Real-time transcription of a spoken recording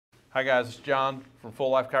Hi guys, it's John from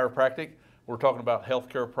Full Life Chiropractic. We're talking about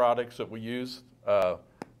healthcare products that we use.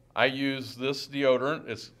 I use this deodorant.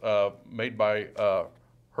 It's made by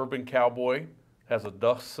Herb and Cowboy. Has a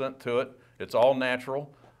dust scent to it. It's all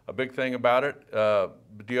natural. A big thing about it,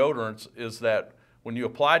 deodorants, is that when you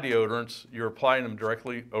apply deodorants, you're applying them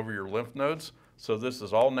directly over your lymph nodes. So this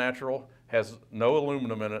is all natural, has no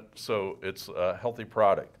aluminum in it, so it's a healthy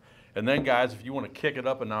product. And then guys, if you want to kick it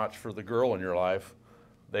up a notch for the girl in your life,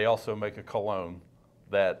 they also make a cologne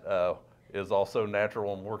that is also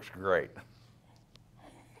natural and works great.